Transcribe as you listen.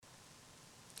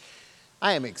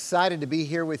I am excited to be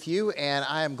here with you, and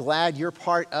I am glad you're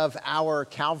part of our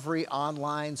Calvary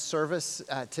online service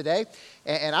today.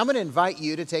 And I'm going to invite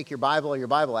you to take your Bible or your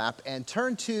Bible app and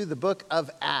turn to the book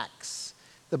of Acts.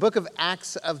 The book of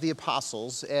Acts of the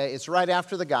Apostles. It's right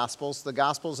after the Gospels. The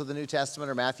Gospels of the New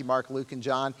Testament are Matthew, Mark, Luke, and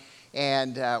John.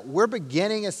 And we're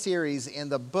beginning a series in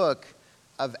the book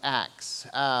of Acts.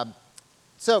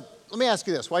 So let me ask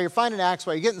you this. While you're finding Acts,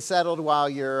 while you're getting settled, while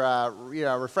you're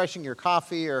refreshing your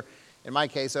coffee, or in my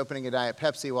case, opening a Diet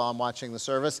Pepsi while I'm watching the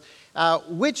service,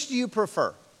 which do you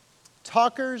prefer,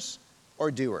 talkers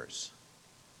or doers?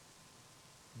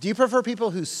 Do you prefer people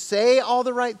who say all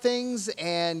the right things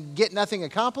and get nothing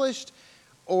accomplished?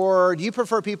 Or do you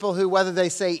prefer people who, whether they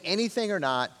say anything or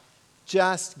not,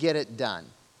 just get it done?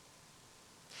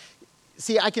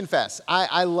 See, I confess,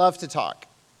 I love to talk.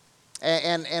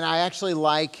 And I actually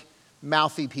like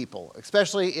mouthy people,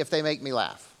 especially if they make me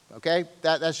laugh, okay?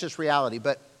 That's just reality.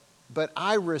 But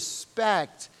I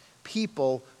respect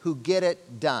people who get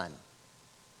it done.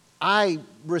 I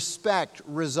respect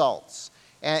results.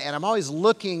 And I'm always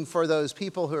looking for those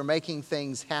people who are making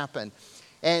things happen.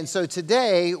 And so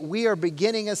today, we are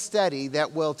beginning a study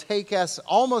that will take us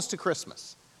almost to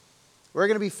Christmas. We're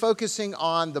going to be focusing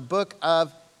on the book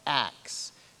of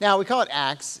Acts. Now, we call it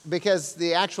Acts because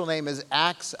the actual name is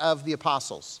Acts of the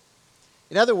Apostles.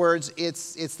 In other words,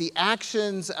 it's the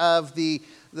actions of the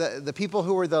people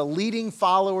who were the leading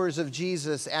followers of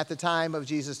Jesus at the time of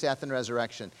Jesus' death and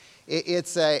resurrection.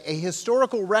 It's a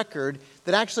historical record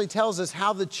that actually tells us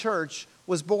how the church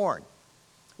was born,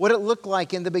 what it looked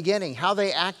like in the beginning, how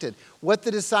they acted, what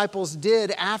the disciples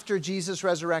did after Jesus'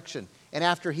 resurrection and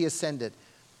after he ascended.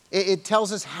 It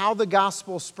tells us how the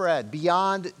gospel spread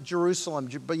beyond Jerusalem,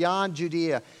 beyond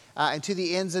Judea, and to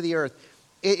the ends of the earth.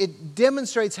 It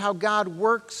demonstrates how God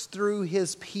works through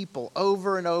his people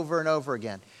over and over and over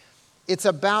again. It's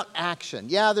about action.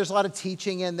 Yeah, there's a lot of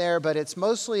teaching in there, but it's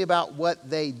mostly about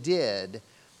what they did.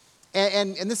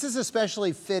 And this is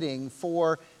especially fitting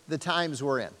for the times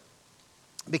we're in.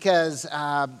 Because,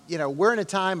 we're in a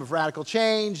time of radical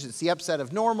change. It's the upset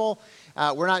of normal.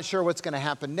 We're not sure what's going to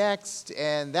happen next.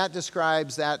 And that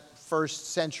describes that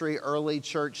first century early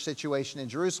church situation in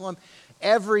Jerusalem.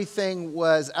 Everything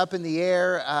was up in the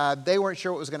air. They weren't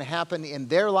sure what was going to happen in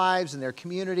their lives, in their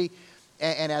community,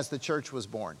 and as the church was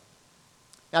born.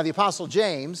 Now, the Apostle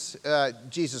James,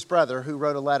 Jesus' brother, who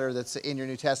wrote a letter that's in your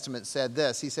New Testament, said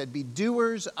this. He said, "Be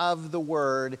doers of the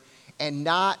word and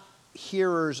not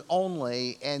hearers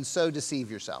only, and so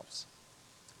deceive yourselves."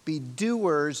 Be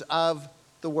doers of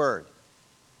the word.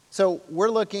 So we're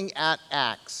looking at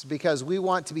Acts because we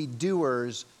want to be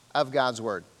doers of God's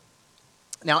word.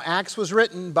 Now, Acts was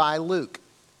written by Luke.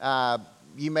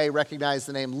 You may recognize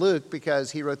the name Luke because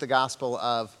he wrote the Gospel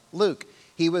of Luke.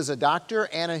 He was a doctor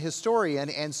and a historian,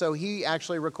 and so he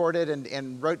actually recorded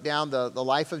and wrote down the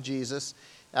life of Jesus.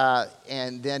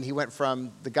 And then he went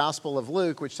from the Gospel of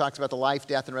Luke, which talks about the life,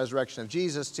 death, and resurrection of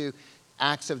Jesus, to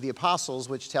Acts of the Apostles,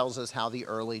 which tells us how the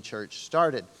early church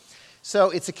started. So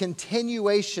it's a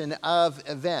continuation of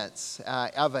events,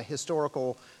 of a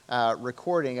historical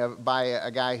recording by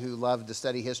a guy who loved to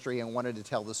study history and wanted to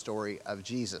tell the story of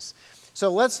Jesus.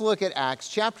 So let's look at Acts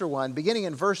chapter 1, beginning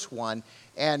in verse 1,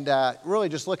 and really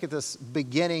just look at this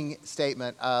beginning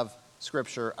statement of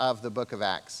Scripture of the book of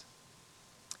Acts.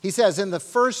 He says, "In the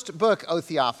first book, O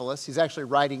Theophilus," he's actually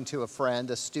writing to a friend,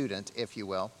 a student, if you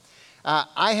will,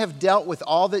 "I have dealt with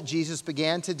all that Jesus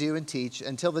began to do and teach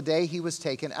until the day he was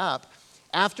taken up,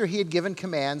 after he had given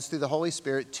commands through the Holy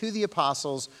Spirit to the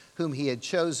apostles whom he had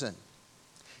chosen.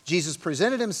 Jesus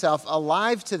presented himself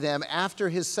alive to them after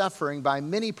his suffering by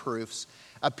many proofs,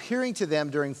 appearing to them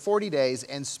during 40 days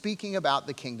and speaking about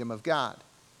the kingdom of God.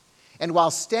 And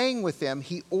while staying with them,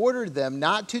 he ordered them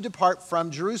not to depart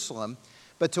from Jerusalem,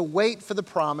 but to wait for the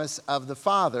promise of the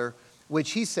Father,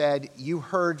 which he said, 'You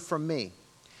heard from me.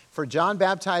 For John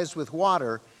baptized with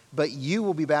water, but you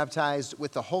will be baptized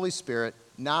with the Holy Spirit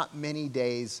not many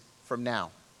days from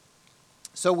now.'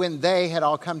 So when they had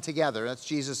all come together," that's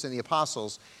Jesus and the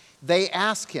apostles, "they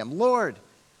asked him, 'Lord,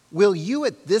 will you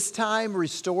at this time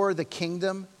restore the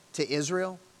kingdom to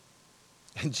Israel?'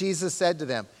 And Jesus said to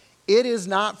them, 'It is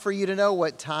not for you to know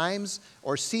what times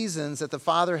or seasons that the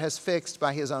Father has fixed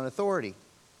by his own authority.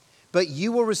 But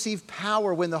you will receive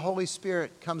power when the Holy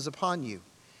Spirit comes upon you.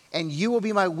 And you will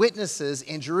be my witnesses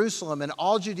in Jerusalem and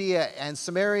all Judea and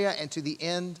Samaria and to the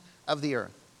end of the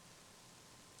earth.'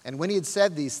 And when he had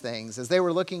said these things, as they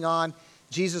were looking on,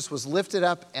 Jesus was lifted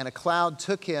up and a cloud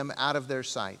took him out of their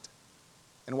sight.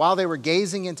 And while they were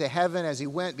gazing into heaven as he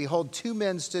went, behold, 2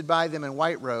 men stood by them in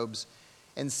white robes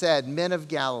and said, 'Men of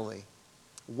Galilee,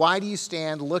 why do you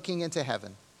stand looking into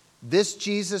heaven? This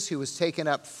Jesus who was taken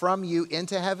up from you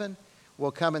into heaven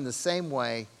will come in the same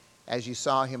way as you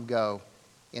saw him go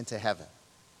into heaven.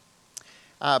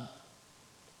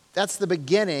 That's the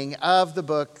beginning of the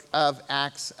book of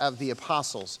Acts of the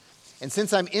Apostles. And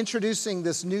since I'm introducing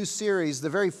this new series, the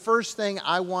very first thing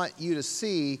I want you to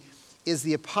see is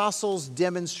the apostles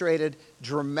demonstrated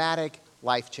dramatic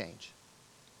life change.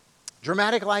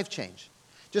 Dramatic life change.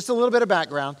 Just a little bit of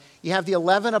background. You have the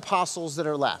 11 apostles that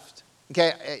are left.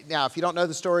 Okay, now if you don't know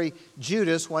the story,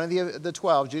 Judas, one of the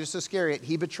 12, Judas Iscariot,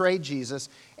 he betrayed Jesus.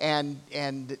 And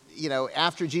you know,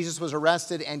 after Jesus was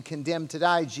arrested and condemned to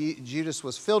die, Judas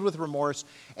was filled with remorse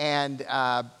and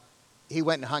he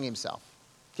went and hung himself.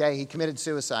 Okay, he committed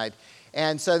suicide.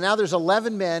 And so now there's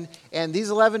 11 men, and these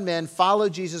 11 men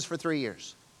followed Jesus for 3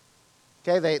 years.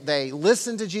 Okay, they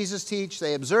listened to Jesus teach,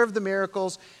 they observed the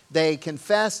miracles, they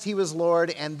confessed he was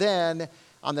Lord, and then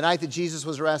on the night that Jesus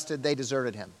was arrested, they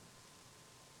deserted him.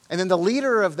 And then the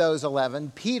leader of those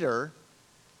 11, Peter,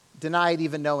 denied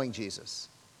even knowing Jesus.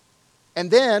 And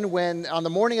then when on the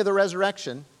morning of the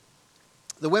resurrection,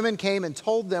 the women came and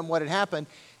told them what had happened,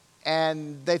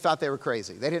 and they thought they were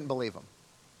crazy. They didn't believe them.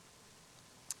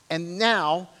 And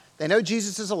now they know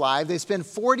Jesus is alive. They spend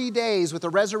 40 days with the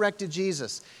resurrected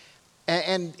Jesus.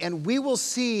 And we will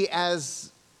see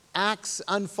as Acts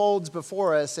unfolds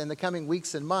before us in the coming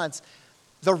weeks and months,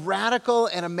 the radical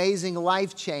and amazing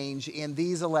life change in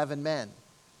these 11 men.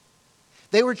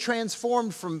 They were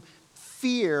transformed from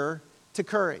fear to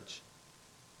courage.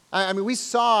 I mean, we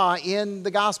saw in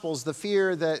the Gospels the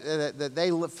fear that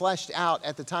they fleshed out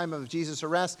at the time of Jesus'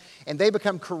 arrest, and they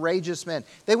become courageous men.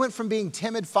 They went from being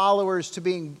timid followers to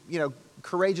being,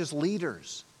 courageous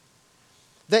leaders.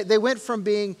 They went from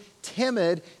being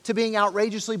timid to being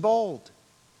outrageously bold.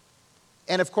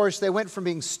 And of course, they went from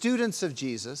being students of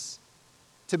Jesus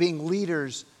to being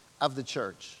leaders of the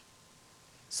church.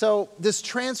 So this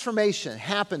transformation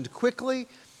happened quickly.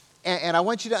 And I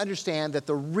want you to understand that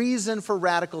the reason for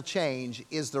radical change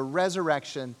is the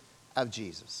resurrection of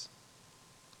Jesus.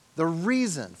 The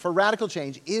reason for radical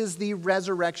change is the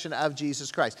resurrection of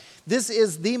Jesus Christ. This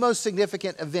is the most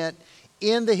significant event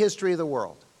in the history of the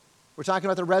world. We're talking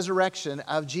about the resurrection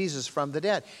of Jesus from the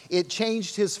dead. It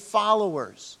changed his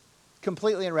followers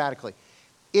completely and radically.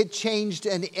 It changed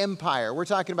an empire. We're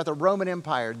talking about the Roman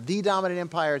Empire, the dominant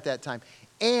empire at that time.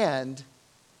 And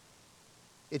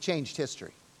it changed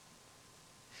history.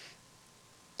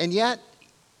 And yet,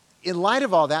 in light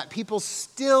of all that, people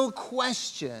still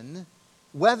question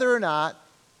whether or not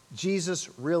Jesus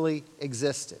really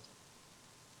existed.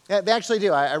 They actually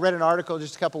do. I read an article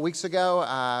just a couple weeks ago.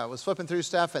 I was flipping through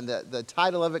stuff, and the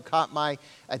title of it caught my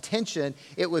attention.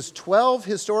 It was 12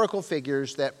 historical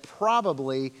figures that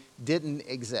probably didn't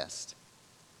exist.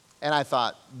 And I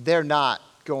thought, they're not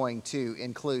going to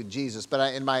include Jesus.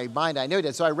 But in my mind, I knew it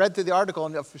did. So I read through the article,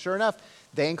 and sure enough,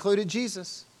 they included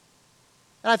Jesus.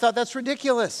 And I thought, that's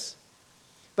ridiculous.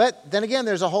 But then again,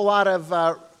 there's a whole lot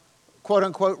of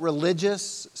quote-unquote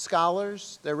religious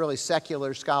scholars. They're really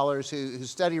secular scholars who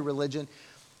study religion,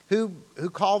 who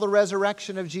call the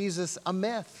resurrection of Jesus a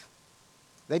myth.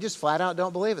 They just flat out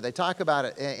don't believe it. They talk about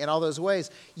it in all those ways.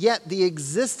 Yet the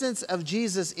existence of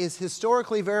Jesus is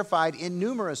historically verified in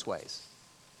numerous ways.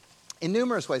 In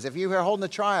numerous ways. If you were holding a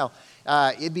trial,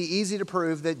 it'd be easy to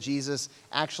prove that Jesus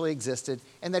actually existed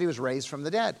and that he was raised from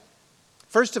the dead.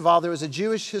 First of all, there was a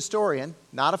Jewish historian,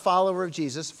 not a follower of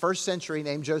Jesus, first century,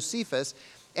 named Josephus,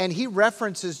 and he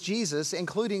references Jesus,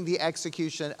 including the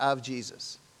execution of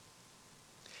Jesus.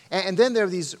 And then there are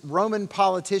these Roman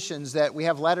politicians that we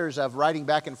have letters of writing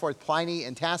back and forth, Pliny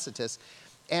and Tacitus.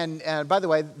 And by the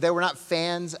way, they were not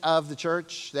fans of the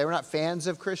church. They were not fans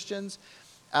of Christians.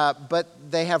 But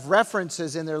they have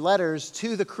references in their letters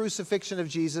to the crucifixion of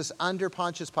Jesus under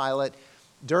Pontius Pilate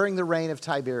during the reign of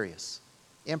Tiberius.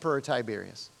 Emperor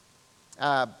Tiberius.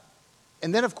 And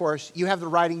then, of course, you have the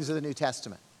writings of the New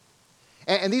Testament.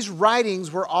 And these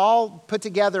writings were all put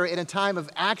together in a time of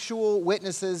actual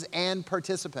witnesses and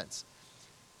participants.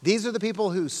 These are the people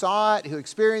who saw it, who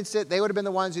experienced it. They would have been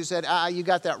the ones who said, you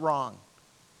got that wrong.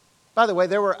 By the way,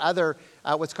 there were other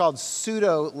what's called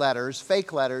pseudo letters,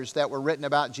 fake letters that were written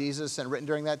about Jesus and written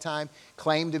during that time,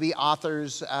 claimed to be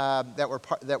authors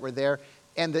that were there.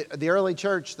 And the early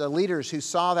church, the leaders who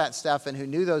saw that stuff and who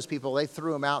knew those people, they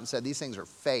threw them out and said, these things are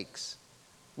fakes.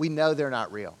 We know they're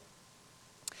not real.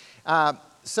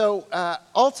 So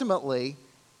ultimately,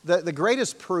 the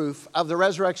greatest proof of the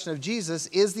resurrection of Jesus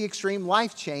is the extreme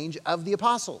life change of the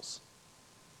apostles.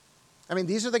 I mean,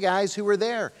 these are the guys who were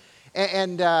there.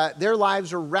 And their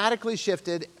lives were radically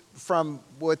shifted from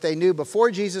what they knew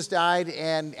before Jesus died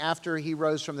and after he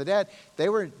rose from the dead. They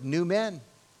were new men,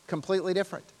 completely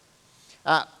different.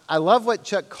 I love what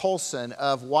Chuck Colson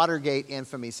of Watergate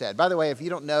infamy said. By the way, if you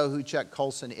don't know who Chuck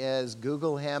Colson is,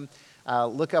 Google him.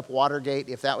 Look up Watergate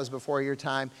if that was before your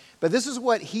time. But this is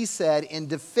what he said in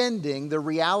defending the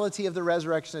reality of the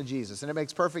resurrection of Jesus. And it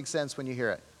makes perfect sense when you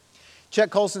hear it. Chuck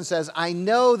Colson says, "I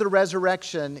know the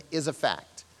resurrection is a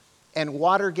fact, and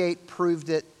Watergate proved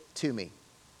it to me."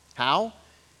 How?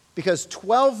 Because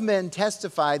 12 men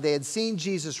testified they had seen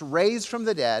Jesus raised from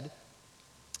the dead.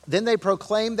 Then they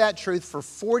proclaimed that truth for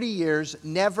 40 years,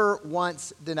 never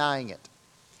once denying it.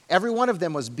 Every one of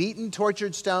them was beaten,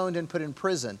 tortured, stoned, and put in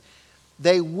prison.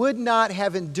 They would not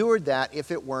have endured that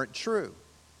if it weren't true.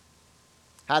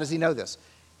 How does he know this?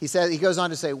 He goes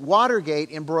on to say, Watergate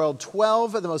embroiled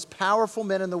 12 of the most powerful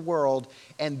men in the world,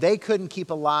 and they couldn't keep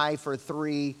alive for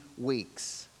 3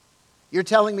 weeks. You're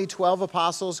telling me 12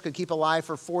 apostles could keep alive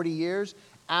for 40 years?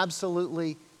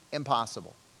 Absolutely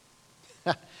impossible.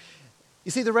 You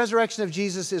see, the resurrection of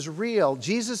Jesus is real.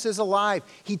 Jesus is alive.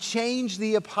 He changed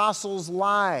the apostles'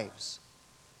 lives.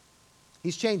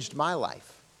 He's changed my life.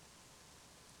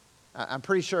 I'm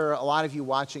pretty sure a lot of you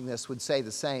watching this would say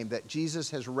the same, that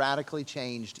Jesus has radically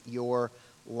changed your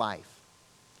life.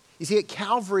 You see, at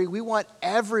Calvary, we want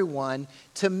everyone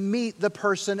to meet the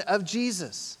person of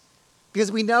Jesus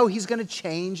because we know he's going to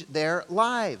change their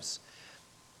lives.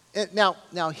 Now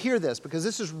hear this, because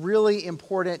this is really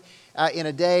important in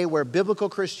a day where biblical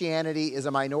Christianity is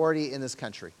a minority in this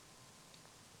country.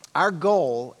 Our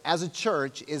goal as a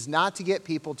church is not to get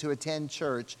people to attend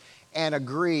church and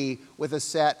agree with a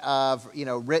set of,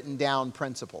 written down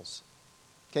principles.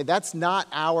 Okay, that's not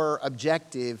our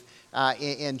objective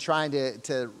in trying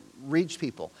to reach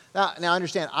people. Now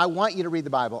understand, I want you to read the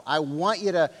Bible. I want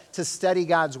you to study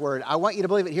God's Word. I want you to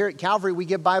believe it. Here at Calvary, we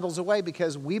give Bibles away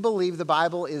because we believe the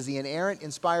Bible is the inerrant,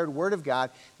 inspired Word of God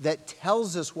that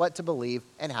tells us what to believe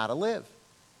and how to live.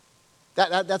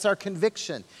 That's our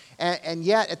conviction. And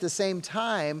yet, at the same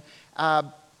time,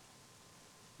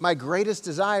 my greatest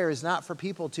desire is not for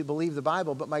people to believe the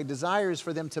Bible, but my desire is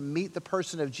for them to meet the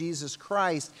person of Jesus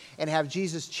Christ and have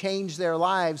Jesus change their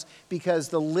lives, because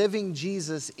the living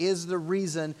Jesus is the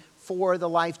reason for the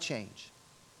life change.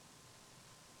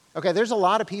 Okay, there's a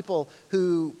lot of people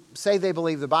who say they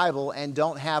believe the Bible and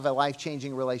don't have a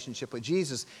life-changing relationship with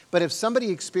Jesus. But if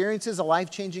somebody experiences a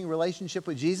life-changing relationship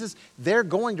with Jesus, they're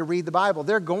going to read the Bible.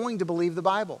 They're going to believe the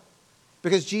Bible.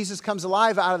 Because Jesus comes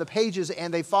alive out of the pages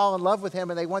and they fall in love with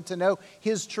him and they want to know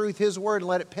his truth, his word, and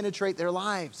let it penetrate their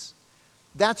lives.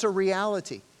 That's a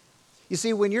reality. You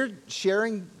see, when you're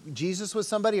sharing Jesus with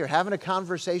somebody or having a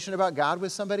conversation about God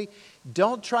with somebody,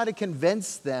 don't try to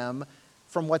convince them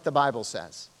from what the Bible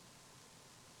says.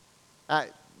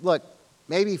 Look,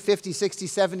 maybe 50, 60,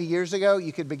 70 years ago,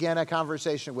 you could begin a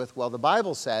conversation with, well, the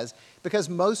Bible says, because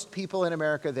most people in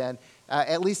America then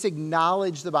at least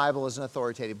acknowledge the Bible as an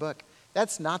authoritative book.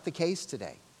 That's not the case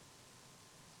today.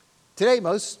 Today,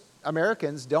 most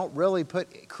Americans don't really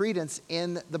put credence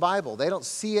in the Bible. They don't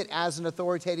see it as an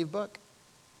authoritative book.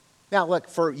 Now, look,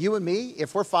 for you and me,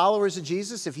 if we're followers of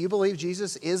Jesus, if you believe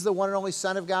Jesus is the one and only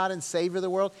Son of God and Savior of the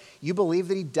world, you believe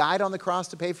that he died on the cross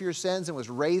to pay for your sins and was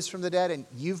raised from the dead, and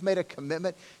you've made a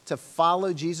commitment to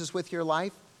follow Jesus with your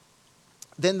life,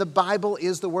 then the Bible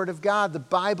is the Word of God. The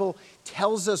Bible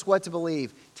tells us what to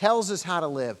believe, tells us how to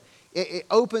live. It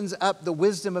opens up the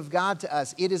wisdom of God to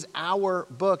us. It is our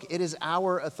book. It is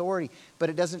our authority. But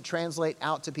it doesn't translate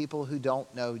out to people who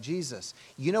don't know Jesus.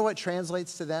 You know what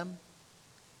translates to them?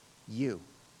 You.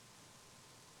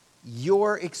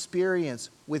 Your experience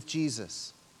with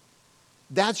Jesus.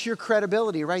 That's your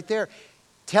credibility right there.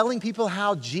 Telling people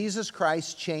how Jesus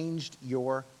Christ changed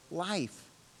your life.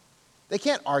 They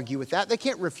can't argue with that. They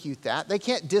can't refute that. They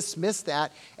can't dismiss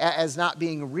that as not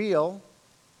being real.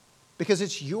 Because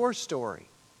it's your story.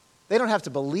 They don't have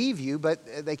to believe you,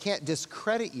 but they can't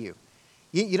discredit you.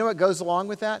 You know what goes along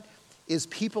with that? Is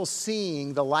people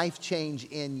seeing the life change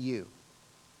in you.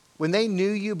 When they knew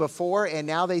you before and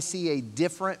now they see a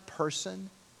different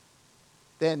person,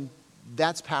 then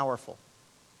that's powerful.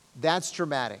 That's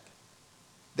dramatic.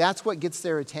 That's what gets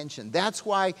their attention. That's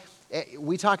why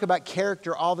we talk about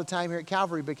character all the time here at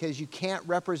Calvary, because you can't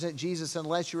represent Jesus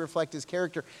unless you reflect his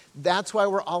character. That's why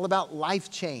we're all about life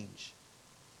change.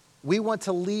 We want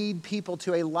to lead people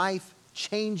to a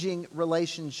life-changing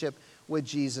relationship with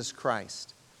Jesus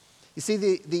Christ. You see,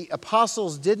 the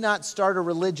apostles did not start a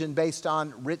religion based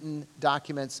on written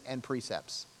documents and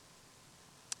precepts.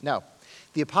 No,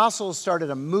 the apostles started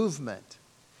a movement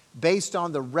based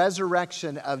on the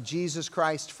resurrection of Jesus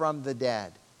Christ from the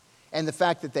dead. And the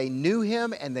fact that they knew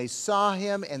him and they saw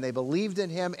him and they believed in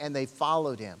him and they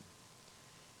followed him.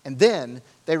 And then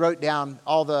they wrote down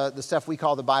all the stuff we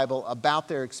call the Bible about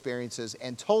their experiences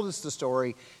and told us the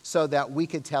story so that we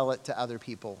could tell it to other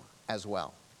people as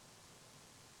well.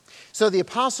 So the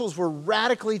apostles were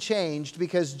radically changed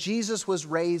because Jesus was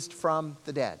raised from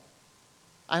the dead.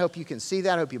 I hope you can see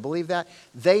that. I hope you believe that.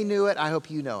 They knew it. I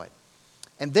hope you know it.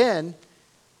 And then,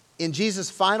 in Jesus'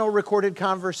 final recorded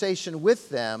conversation with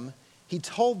them, he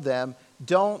told them,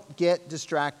 don't get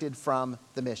distracted from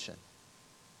the mission.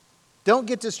 Don't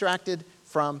get distracted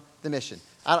from the mission.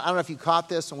 I don't know if you caught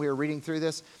this when we were reading through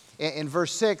this. In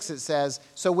verse 6, it says,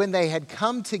 so when they had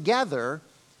come together,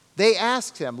 they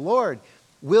asked him, Lord,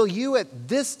 will you at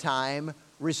this time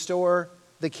restore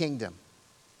the kingdom?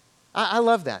 I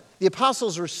love that. The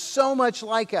apostles are so much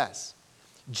like us.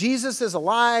 Jesus is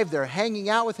alive. They're hanging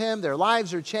out with him. Their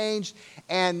lives are changed.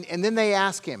 And then they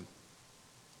ask him,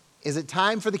 is it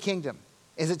time for the kingdom?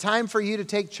 Is it time for you to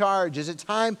take charge? Is it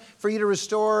time for you to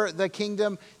restore the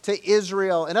kingdom to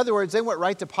Israel? In other words, they went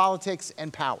right to politics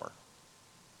and power.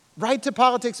 Right to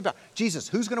politics and power. Jesus,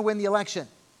 who's going to win the election?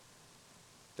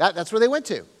 That's where they went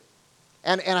to.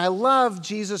 And I love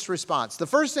Jesus' response. The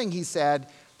first thing he said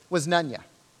was none ya.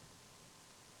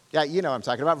 Yeah, you know what I'm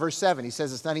talking about. Verse 7, he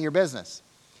says it's none of your business.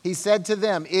 He said to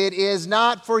them, it is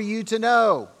not for you to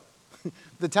know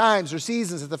the times or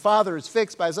seasons that the Father has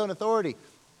fixed by his own authority.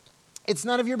 It's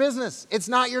none of your business. It's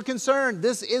not your concern.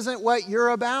 This isn't what you're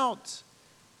about.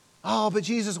 Oh, but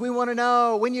Jesus, we want to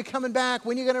know when you're coming back,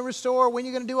 when you're going to restore, when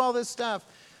you're going to do all this stuff.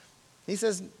 He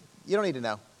says, you don't need to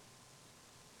know.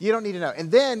 You don't need to know.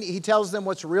 And then he tells them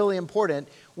what's really important,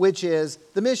 which is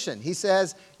the mission. He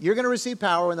says, you're going to receive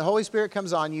power when the Holy Spirit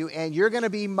comes on you, and you're going to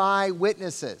be my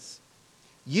witnesses.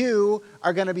 You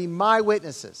are going to be my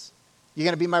witnesses. You're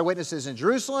going to be my witnesses in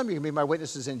Jerusalem. You're going to be my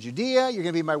witnesses in Judea. You're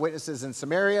going to be my witnesses in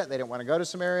Samaria. They didn't want to go to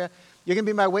Samaria. You're going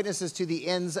to be my witnesses to the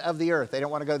ends of the earth. They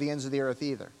don't want to go to the ends of the earth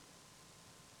either.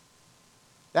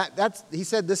 He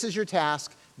said, this is your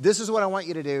task. This is what I want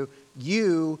you to do.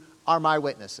 You are my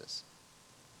witnesses.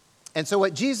 And so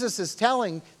what Jesus is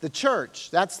telling the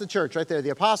church, that's the church right there,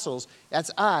 the apostles,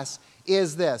 that's us,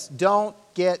 is this. Don't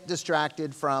get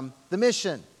distracted from the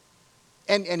mission.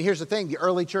 And here's the thing, the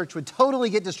early church would totally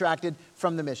get distracted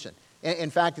from the mission. In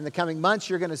fact, in the coming months,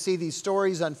 you're going to see these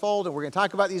stories unfold, and we're going to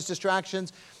talk about these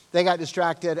distractions. They got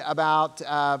distracted about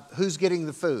who's getting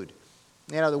the food.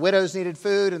 You know, the widows needed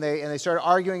food, and they started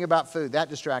arguing about food. That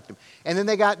distracted them. And then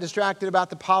they got distracted about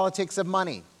the politics of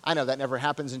money. I know that never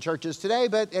happens in churches today,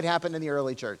 but it happened in the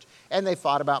early church. And they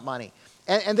fought about money.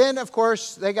 And then, of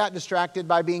course, they got distracted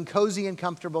by being cozy and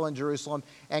comfortable in Jerusalem,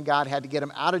 and God had to get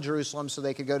them out of Jerusalem so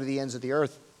they could go to the ends of the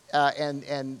earth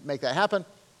and make that happen.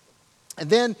 And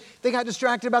then they got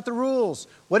distracted about the rules.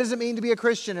 What does it mean to be a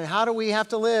Christian, and how do we have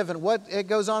to live, and what it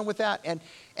goes on with that?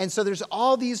 And so there's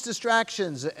all these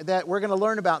distractions that we're going to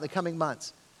learn about in the coming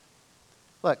months.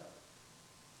 Look,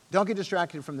 don't get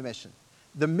distracted from the mission.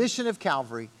 The mission of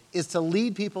Calvary is to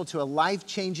lead people to a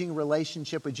life-changing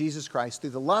relationship with Jesus Christ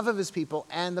through the love of his people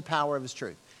and the power of his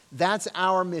truth. That's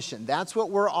our mission. That's what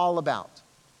we're all about.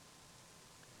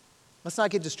 Let's not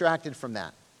get distracted from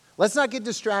that. Let's not get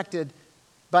distracted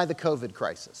by the COVID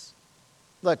crisis.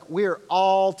 Look, we're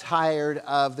all tired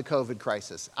of the COVID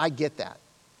crisis. I get that.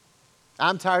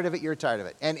 I'm tired of it, you're tired of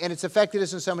it. And it's affected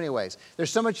us in so many ways.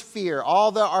 There's so much fear.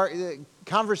 All the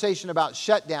conversation about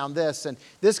shutdown, this, and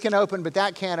this can open, but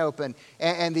that can't open.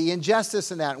 And the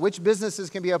injustice in that, which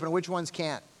businesses can be open and which ones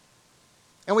can't.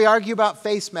 And we argue about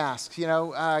face masks. You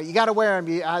know, you got to wear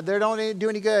them. They don't do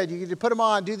any good. You put them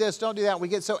on, do this, don't do that. We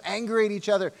get so angry at each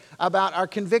other about our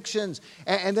convictions.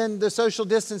 And then the social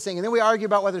distancing. And then we argue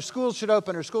about whether schools should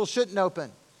open or schools shouldn't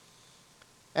open.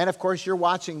 And of course, you're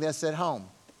watching this at home.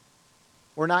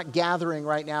 We're not gathering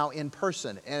right now in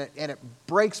person. And it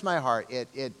breaks my heart.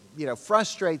 It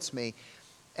frustrates me.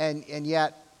 And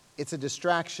yet, it's a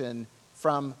distraction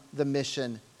from the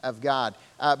mission of God.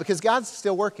 Because God's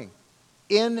still working.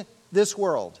 In this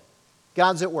world,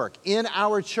 God's at work. In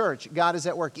our church, God is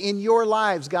at work. In your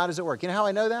lives, God is at work. You know how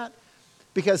I know that?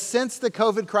 Because since the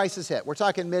COVID crisis hit, we're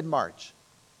talking mid-March,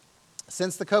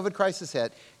 since the COVID crisis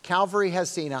hit, Calvary has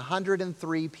seen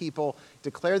 103 people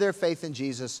declare their faith in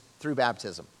Jesus through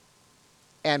baptism.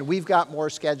 And we've got more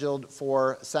scheduled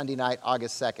for Sunday night,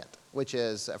 August 2nd, which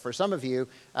is, for some of you,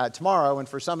 tomorrow, and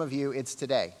for some of you, it's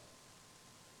today.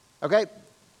 Okay?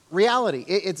 Reality,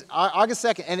 it's August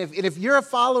 2nd. And if you're a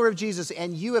follower of Jesus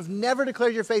and you have never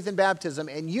declared your faith in baptism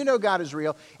and you know God is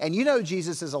real and you know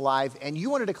Jesus is alive and you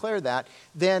want to declare that,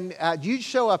 then you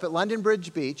show up at London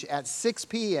Bridge Beach at 6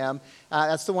 p.m.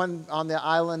 That's the one on the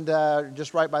island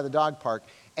just right by the dog park.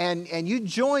 And you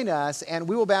join us, and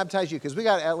we will baptize you, because we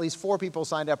got at least 4 people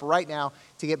signed up right now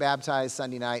to get baptized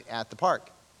Sunday night at the park.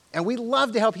 And we'd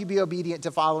love to help you be obedient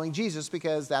to following Jesus,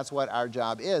 because that's what our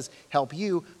job is. Help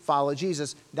you follow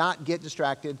Jesus, not get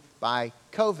distracted by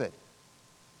COVID.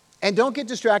 And don't get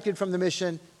distracted from the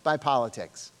mission by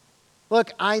politics.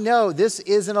 Look, I know this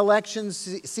is an election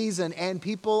season, and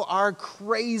people are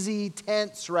crazy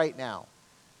tense right now.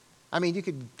 I mean, you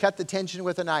could cut the tension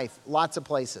with a knife, lots of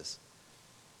places.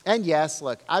 And yes,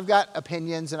 look, I've got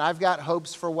opinions, and I've got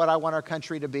hopes for what I want our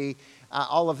country to be,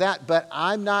 all of that, but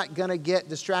I'm not going to get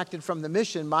distracted from the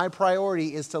mission. My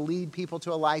priority is to lead people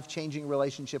to a life-changing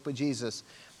relationship with Jesus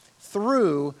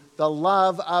through the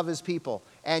love of his people.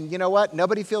 And you know what?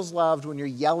 Nobody feels loved when you're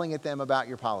yelling at them about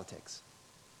your politics.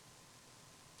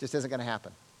 Just isn't going to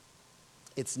happen.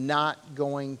 It's not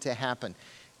going to happen.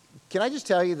 Can I just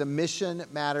tell you, the mission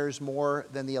matters more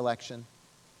than the election?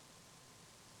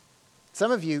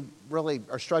 Some of you really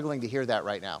are struggling to hear that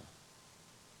right now.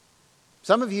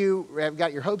 Some of you have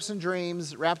got your hopes and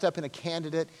dreams wrapped up in a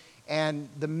candidate, and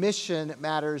the mission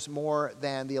matters more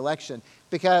than the election.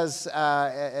 Because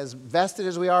as vested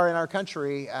as we are in our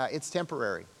country, it's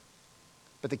temporary.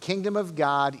 But the kingdom of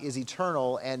God is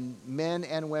eternal, and men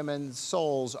and women's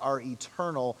souls are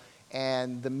eternal,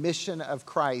 and the mission of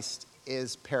Christ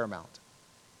is paramount.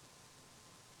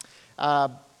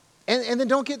 And then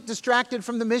don't get distracted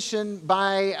from the mission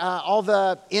by all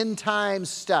the end time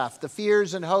stuff, the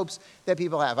fears and hopes that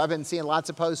people have. I've been seeing lots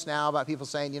of posts now about people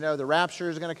saying, the rapture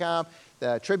is going to come,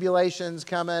 the tribulation's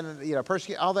coming,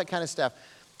 all that kind of stuff.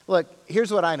 Look,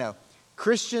 here's what I know.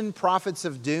 Christian prophets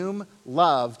of doom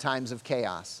love times of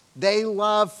chaos. They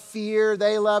love fear.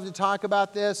 They love to talk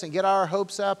about this and get our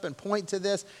hopes up and point to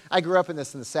this. I grew up in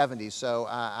this in the 70s, so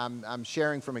I'm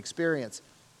sharing from experience.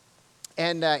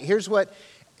 And here's what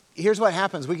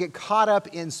happens. We get caught up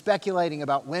in speculating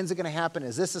about when's it going to happen.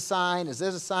 Is this a sign? Is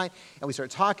this a sign? And we start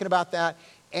talking about that.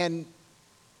 And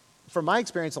from my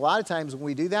experience, a lot of times when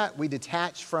we do that, we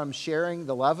detach from sharing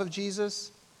the love of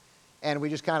Jesus, and we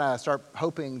just kind of start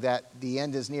hoping that the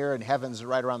end is near and heaven's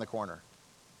right around the corner.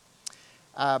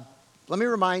 Let me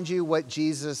remind you what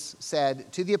Jesus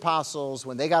said to the apostles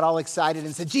when they got all excited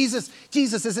and said, Jesus,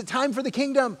 is it time for the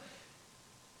kingdom?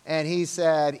 And he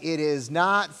said, it is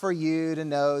not for you to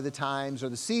know the times or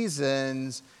the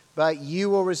seasons, but you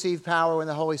will receive power when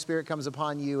the Holy Spirit comes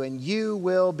upon you, and you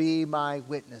will be my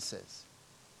witnesses.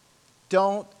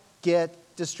 Don't get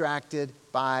distracted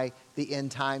by the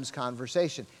end times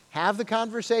conversation. Have the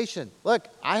conversation. Look,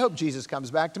 I hope Jesus comes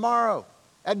back tomorrow.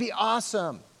 That'd be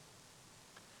awesome.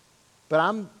 But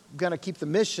I'm going to keep the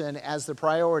mission as the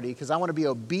priority, because I want to be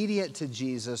obedient to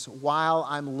Jesus while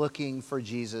I'm looking for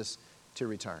Jesus to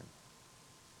return.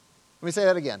 Let me say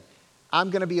that again.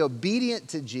 I'm going to be obedient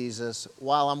to Jesus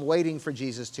while I'm waiting for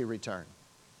Jesus to return.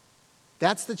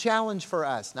 That's the challenge for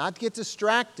us, not to get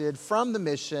distracted from the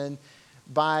mission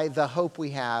by the hope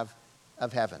we have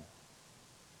of heaven.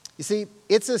 You see,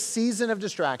 it's a season of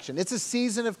distraction. It's a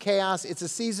season of chaos. It's a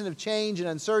season of change and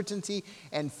uncertainty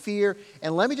and fear.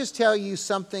 And let me just tell you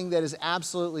something that is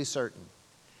absolutely certain.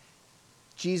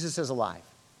 Jesus is alive.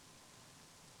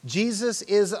 Jesus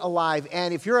is alive.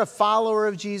 And if you're a follower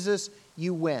of Jesus,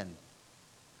 you win.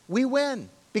 We win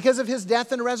because of his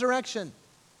death and resurrection.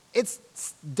 It's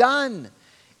done.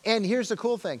 And here's the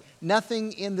cool thing.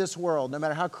 Nothing in this world, no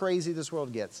matter how crazy this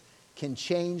world gets, can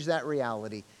change that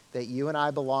reality that you and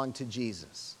I belong to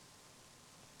Jesus.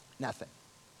 Nothing.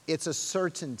 It's a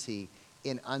certainty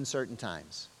in uncertain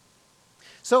times.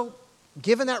 So,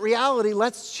 given that reality,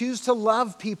 let's choose to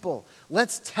love people.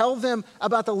 Let's tell them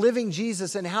about the living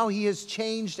Jesus and how he has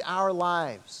changed our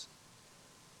lives.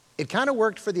 It kind of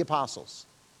worked for the apostles.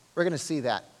 We're going to see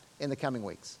that in the coming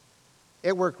weeks.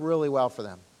 It worked really well for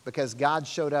them because God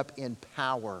showed up in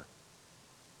power.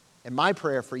 And my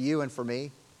prayer for you and for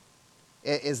me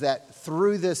is that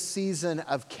through this season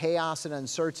of chaos and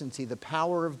uncertainty, the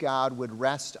power of God would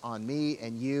rest on me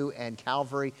and you and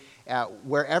Calvary,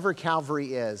 wherever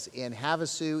Calvary is, in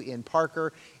Havasu, in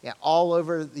Parker, all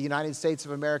over the United States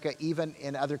of America, even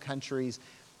in other countries,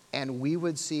 and we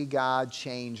would see God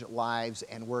change lives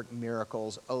and work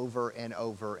miracles over and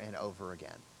over and over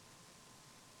again.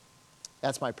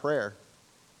 That's my prayer.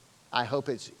 I hope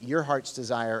it's your heart's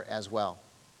desire as well.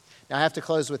 Now, I have to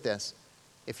close with this.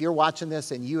 If you're watching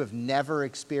this and you have never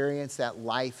experienced that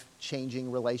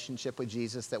life-changing relationship with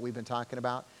Jesus that we've been talking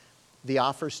about, the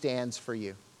offer stands for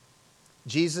you.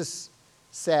 Jesus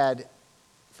said,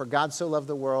 "For God so loved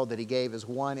the world that he gave his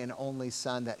one and only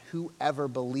Son, that whoever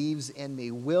believes in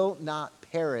me will not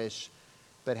perish,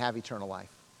 but have eternal life."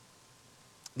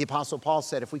 The Apostle Paul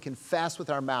said, if we confess with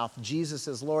our mouth Jesus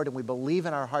is Lord and we believe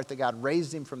in our heart that God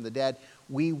raised him from the dead,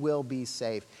 we will be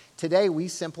saved. Today, we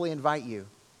simply invite you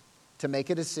to make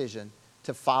a decision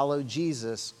to follow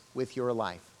Jesus with your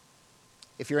life.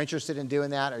 If you're interested in doing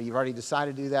that, or you've already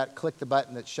decided to do that, click the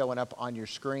button that's showing up on your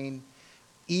screen.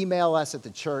 Email us at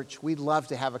the church. We'd love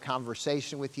to have a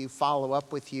conversation with you, follow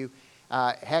up with you.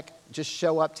 Heck, just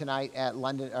show up tonight at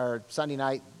London, or Sunday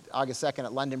night, August 2nd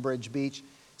at London Bridge Beach,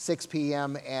 6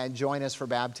 p.m., and join us for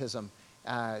baptism.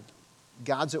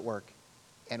 God's at work,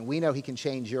 and we know he can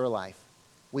change your life.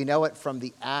 We know it from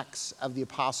the Acts of the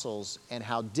Apostles and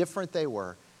how different they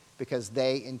were because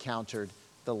they encountered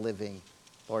the living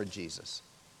Lord Jesus.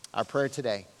 Our prayer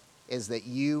today is that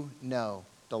you know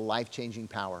the life-changing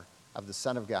power of the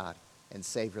Son of God and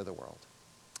Savior of the world.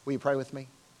 Will you pray with me?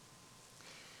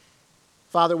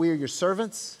 Father, we are your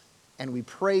servants, and we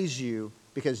praise you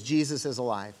because Jesus is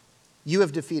alive. You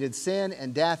have defeated sin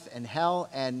and death and hell,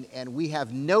 and we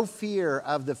have no fear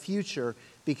of the future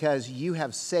because you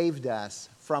have saved us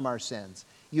from our sins.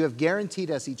 You have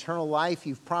guaranteed us eternal life.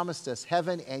 You've promised us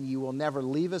heaven, and you will never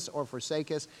leave us or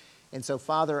forsake us. And so,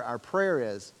 Father, our prayer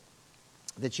is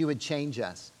that you would change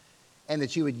us and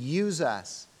that you would use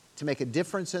us to make a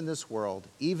difference in this world,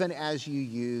 even as you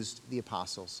used the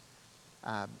apostles.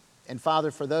 And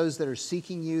Father, for those that are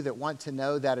seeking you, that want to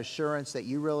know that assurance that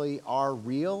you really are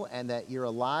real and that you're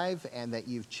alive and that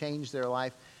you've changed their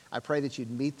life, I pray that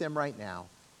you'd meet them right now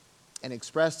and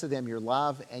express to them your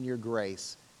love and your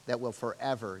grace that will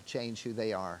forever change who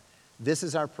they are. This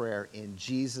is our prayer in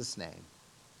Jesus' name.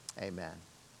 Amen.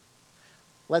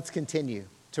 Let's continue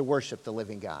to worship the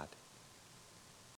living God.